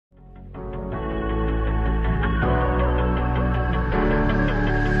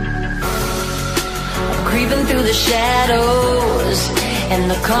Moving through the shadows and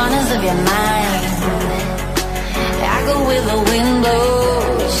the corners of your mind. I go where the wind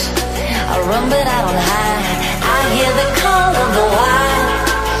blows, I run but I don't hide. I hear the call of the wild,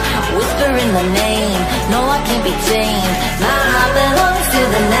 whispering the name. No, I can't be tamed. My heart belongs to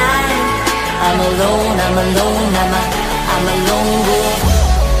the night. I'm alone, I'm alone, I'm a lone wolf.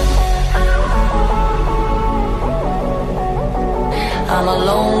 I'm a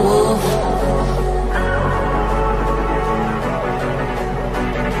lone wolf.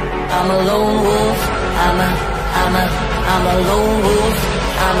 I'm a lone wolf. I'm a lone wolf.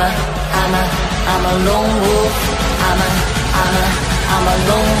 I'm a lone wolf. I'm a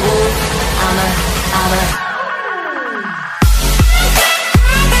lone wolf. I'm a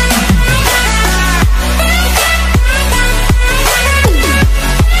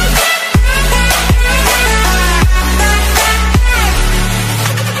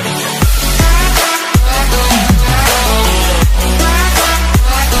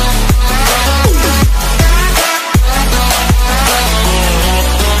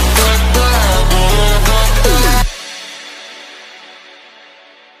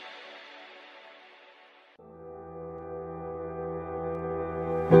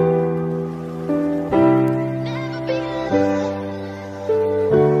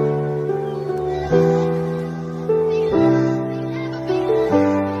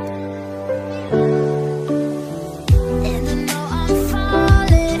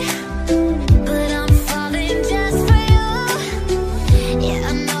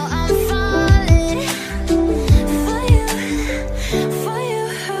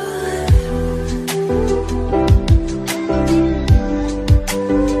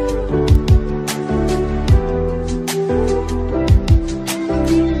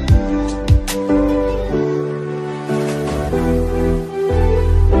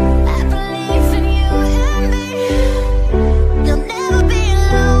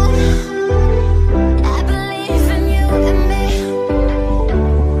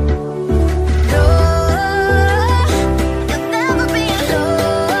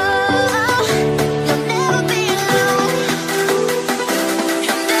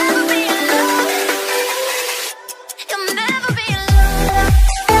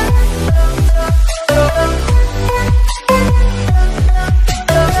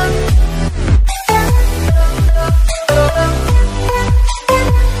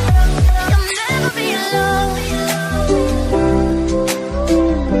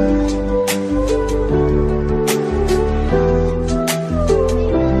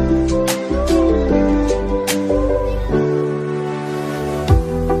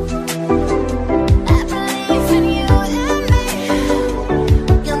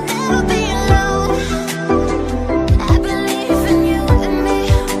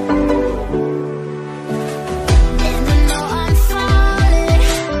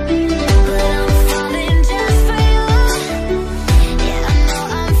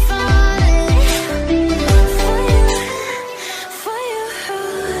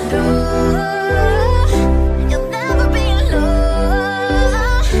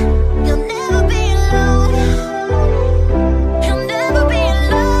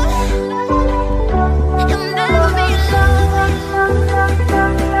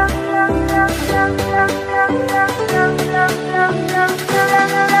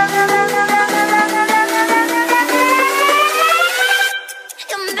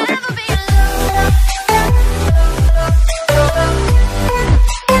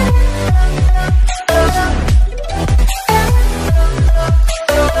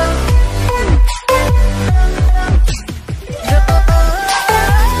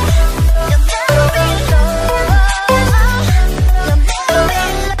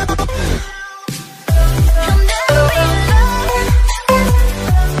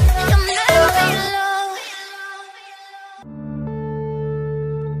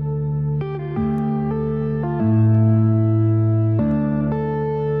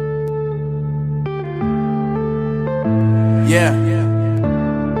Yeah.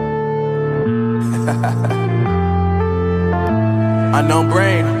 Unknown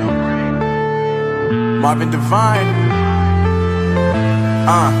Brain, Marvin Divine.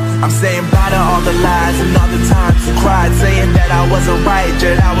 I'm saying bye to all the lies and all the times you cried, saying that I wasn't right,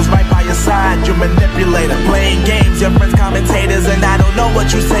 yet I was right by your side. You manipulator, playing games, your friends commentators, and I don't know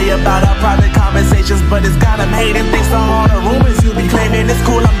what you say about our private conversations, but it's got them hating. Thanks to all the rumors you be claiming. It's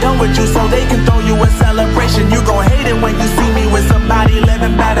cool, I'm done with you, so they can throw you a celebration. You gon' hate it when you see me with somebody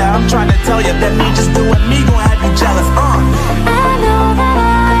living better. I'm trying to tell you that me just doing me gon' have you jealous. I know that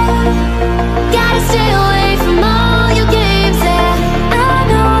I gotta stay away from all your games, yeah. I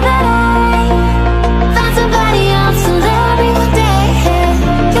know that I found somebody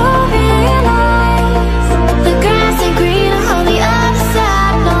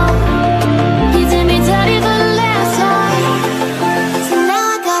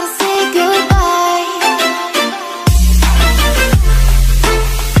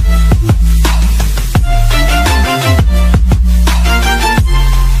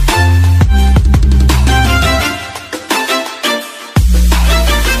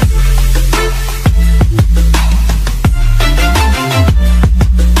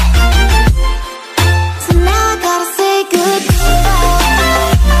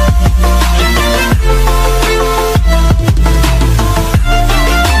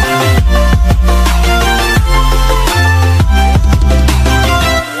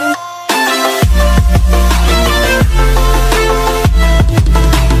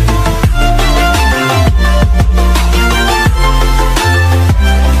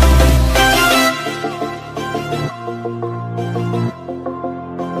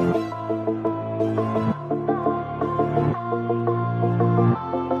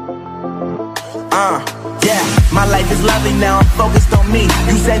Yeah, my life is lovely now, I'm focused on me.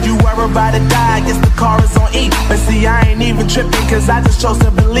 You said you were about to die, I guess the car is on E. But see, I ain't even tripping, cause I just chose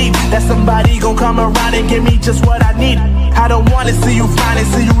to believe that somebody gon' come around and give me just what I need. I don't wanna see you finding,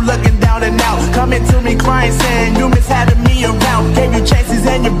 see you looking down and out, coming to me crying, saying you miss having me around. Gave you chances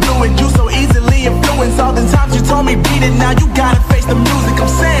and you blew it, you so easily influenced. All the times you told me beat it, now you gotta face the music, I'm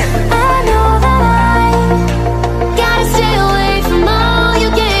saying I know that I gotta stay away from all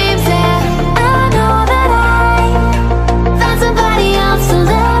your games, and I know that I found somebody else to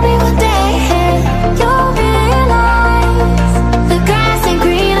love me one day. And you'll realize the grass ain't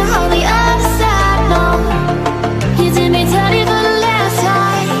greener on the other side. No, you did me dirty for the last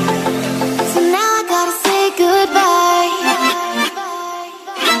time, so now I gotta say goodbye.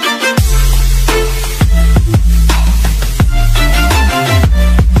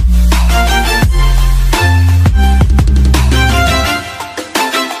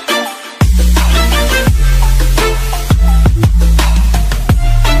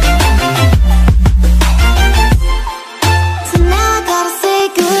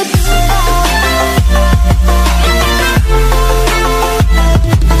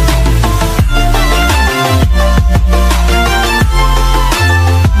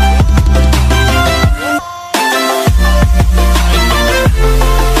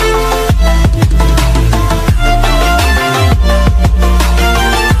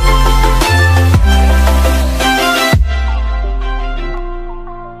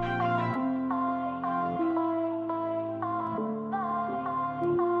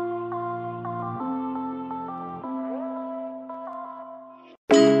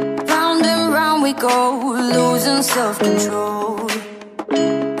 Round and round we go, losing self-control.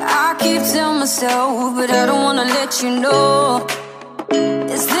 I keep telling myself, but I don't wanna let you know.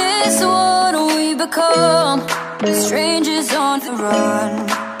 Is this what we become? Strangers on the run,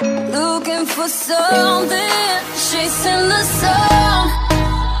 looking for something, chasing the sun.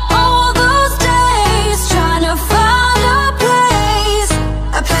 All those days, trying to find a place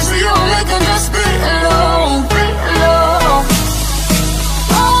where you'll make them just be alone, be alone.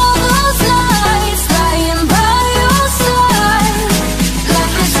 All those nights, lying by your side,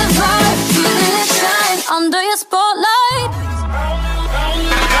 like it's a vibe, feeling it shine under your spotlight.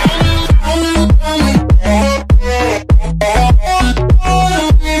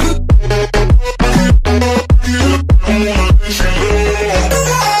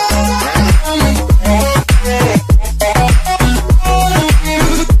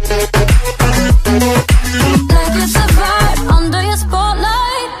 Like it's a vibe under your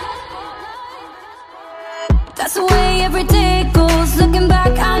spotlight. That's the way every day goes. Looking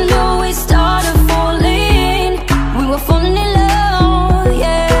back, I know we started falling. We were falling in love,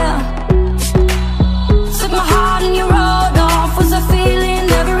 yeah. Took my heart and you rolled off. Was I feeling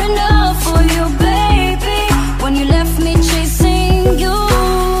never enough for you, baby? When you left me chasing you,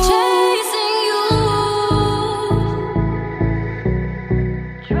 chasing you.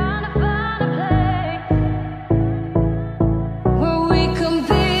 Trying to find a place where we can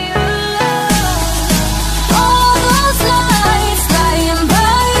be alone. All those nights, lying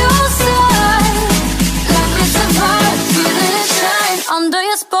by your side, like it's a vibe, feeling it shine under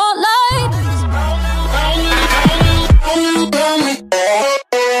your spotlight.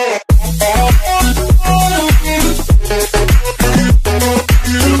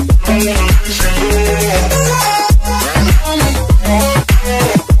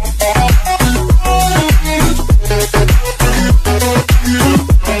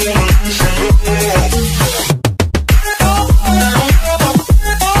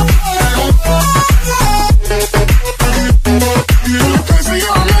 Cause you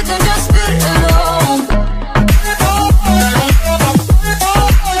won't make them just be alone.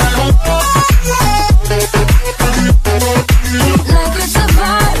 Like it's a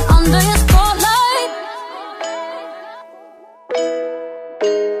vibe under your spotlight.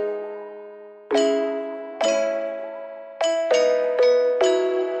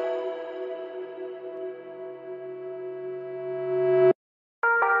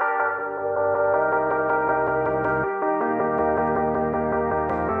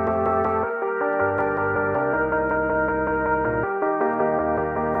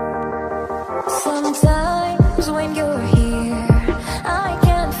 Sometimes when you're here, I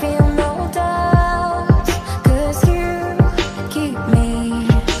can't feel no doubt. 'Cause you keep me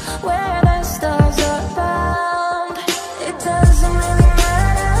where the stars are bound. It doesn't really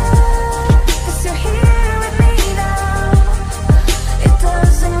matter, 'cause you're here with me now. It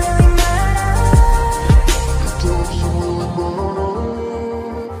doesn't really matter.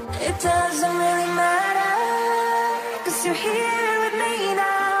 It doesn't really matter, 'cause you're here with me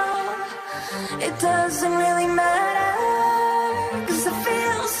now. It It doesn't really matter, 'cause I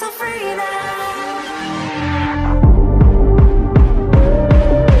feel so free now.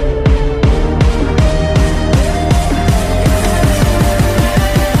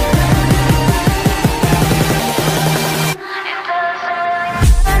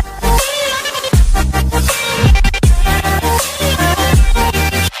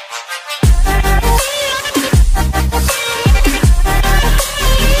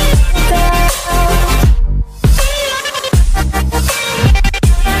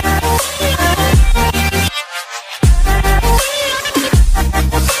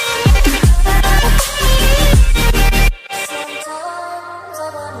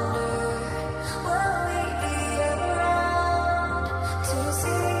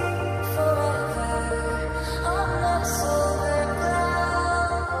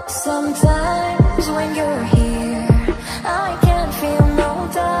 Sometimes when you're here